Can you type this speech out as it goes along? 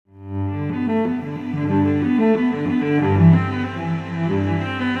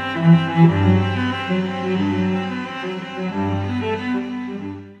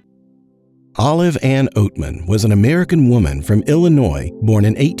Olive Ann Oatman was an American woman from Illinois born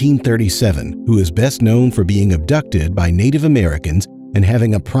in 1837 who is best known for being abducted by Native Americans and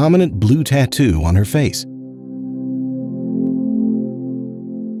having a prominent blue tattoo on her face.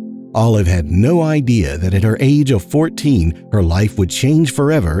 Olive had no idea that at her age of 14, her life would change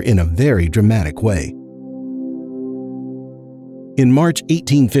forever in a very dramatic way. In March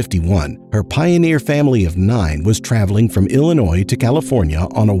 1851, her pioneer family of 9 was traveling from Illinois to California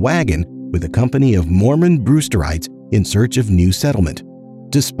on a wagon with a company of Mormon Brewsterites in search of new settlement.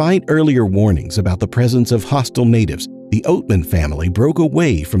 Despite earlier warnings about the presence of hostile natives, the Oatman family broke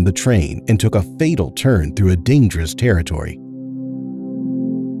away from the train and took a fatal turn through a dangerous territory.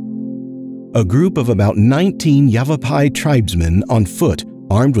 A group of about 19 Yavapai tribesmen on foot,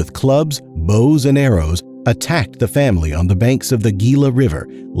 armed with clubs, bows, and arrows, attacked the family on the banks of the Gila River,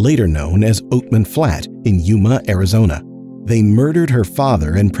 later known as Oatman Flat, in Yuma, Arizona. They murdered her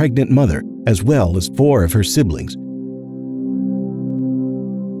father and pregnant mother, as well as 4 of her siblings.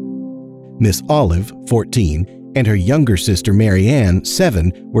 Miss Olive, 14, and her younger sister Mary Ann,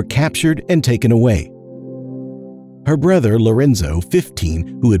 7, were captured and taken away. Her brother Lorenzo,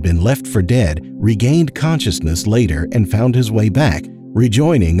 15, who had been left for dead, regained consciousness later and found his way back,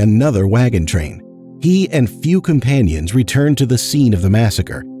 rejoining another wagon train. He and few companions returned to the scene of the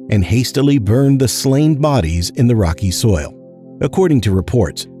massacre and hastily burned the slain bodies in the rocky soil. According to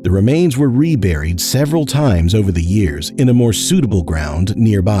reports, the remains were reburied several times over the years in a more suitable ground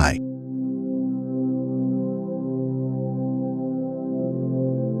nearby.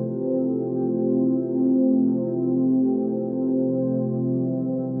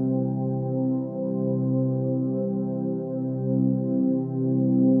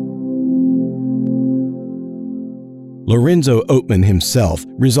 Lorenzo Oatman himself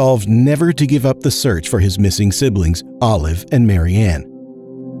resolved never to give up the search for his missing siblings, Olive and Mary Ann.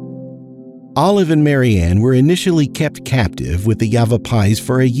 Olive and Mary Ann were initially kept captive with the Yavapais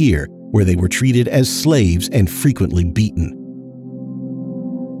for a year, where they were treated as slaves and frequently beaten.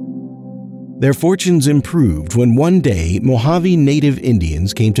 Their fortunes improved when one day Mojave Native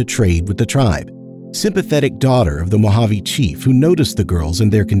Indians came to trade with the tribe. Sympathetic daughter of the Mojave chief, who noticed the girls and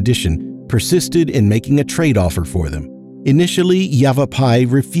their condition, persisted in making a trade offer for them. Initially, Yavapai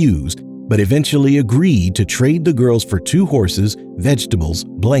refused, but eventually agreed to trade the girls for 2 horses, vegetables,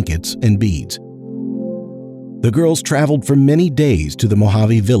 blankets, and beads. The girls traveled for many days to the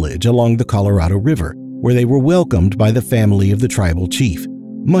Mojave village along the Colorado River, where they were welcomed by the family of the tribal chief.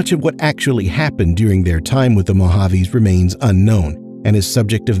 Much of what actually happened during their time with the Mojaves remains unknown and is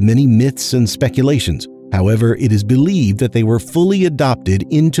subject of many myths and speculations. However, it is believed that they were fully adopted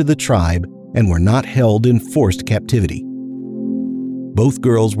into the tribe and were not held in forced captivity. Both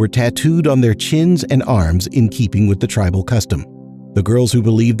girls were tattooed on their chins and arms in keeping with the tribal custom. The girls, who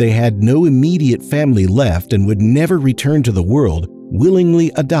believed they had no immediate family left and would never return to the world,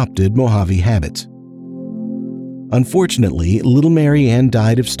 willingly adopted Mojave habits. Unfortunately, little Mary Ann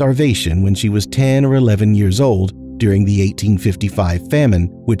died of starvation when she was 10 or 11 years old during the 1855 famine,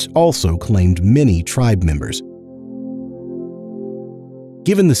 which also claimed many tribe members.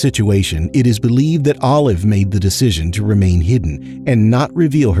 Given the situation, it is believed that Olive made the decision to remain hidden and not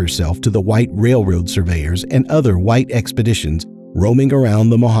reveal herself to the white railroad surveyors and other white expeditions roaming around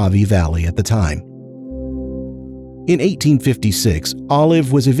the Mojave Valley at the time. In 1856,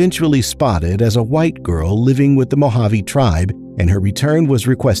 Olive was eventually spotted as a white girl living with the Mojave tribe, and her return was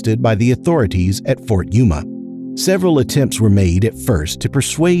requested by the authorities at Fort Yuma. Several attempts were made at first to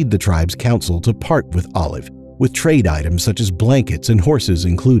persuade the tribe's council to part with Olive, with trade items such as blankets and horses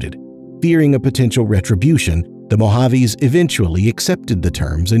included. Fearing a potential retribution, the Mojaves eventually accepted the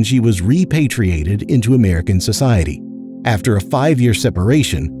terms and she was repatriated into American society. After a 5-year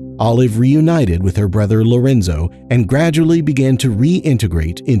separation, Olive reunited with her brother Lorenzo and gradually began to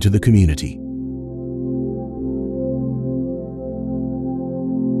reintegrate into the community.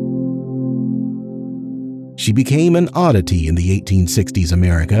 She became an oddity in the 1860s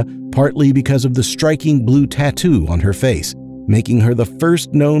America, partly because of the striking blue tattoo on her face, making her the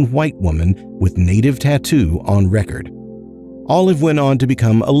first known white woman with native tattoo on record. Olive went on to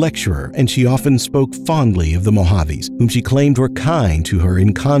become a lecturer, and she often spoke fondly of the Mojaves, whom she claimed were kind to her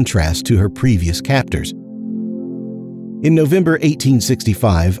in contrast to her previous captors. In November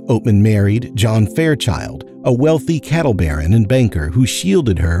 1865, Oatman married John Fairchild, a wealthy cattle baron and banker who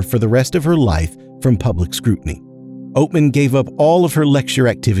shielded her for the rest of her life from public scrutiny. Oatman gave up all of her lecture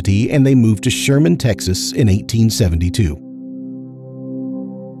activity and they moved to Sherman, Texas in 1872.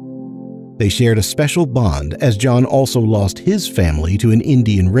 They shared a special bond as John also lost his family to an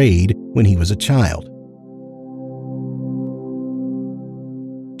Indian raid when he was a child.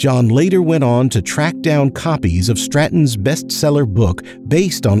 John later went on to track down copies of Stratton's bestseller book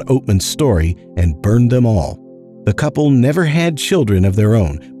based on Oatman's story and burned them all. The couple never had children of their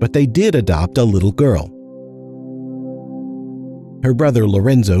own, but they did adopt a little girl. Her brother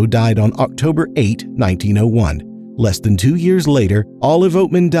Lorenzo died on October 8, 1901. Less than 2 years later, Olive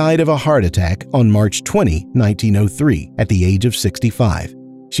Oatman died of a heart attack on March 20, 1903, at the age of 65.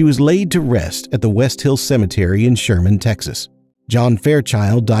 She was laid to rest at the West Hill Cemetery in Sherman, Texas. John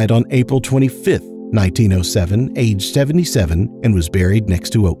Fairchild died on April 25, 1907, aged 77, and was buried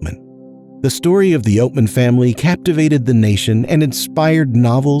next to Oatman. The story of the Oatman family captivated the nation and inspired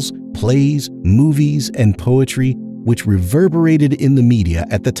novels, plays, movies, and poetry, which reverberated in the media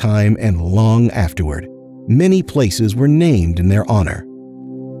at the time and long afterward. Many places were named in their honor.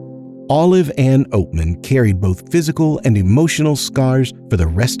 Olive Ann Oatman carried both physical and emotional scars for the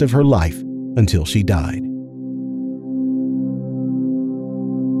rest of her life until she died.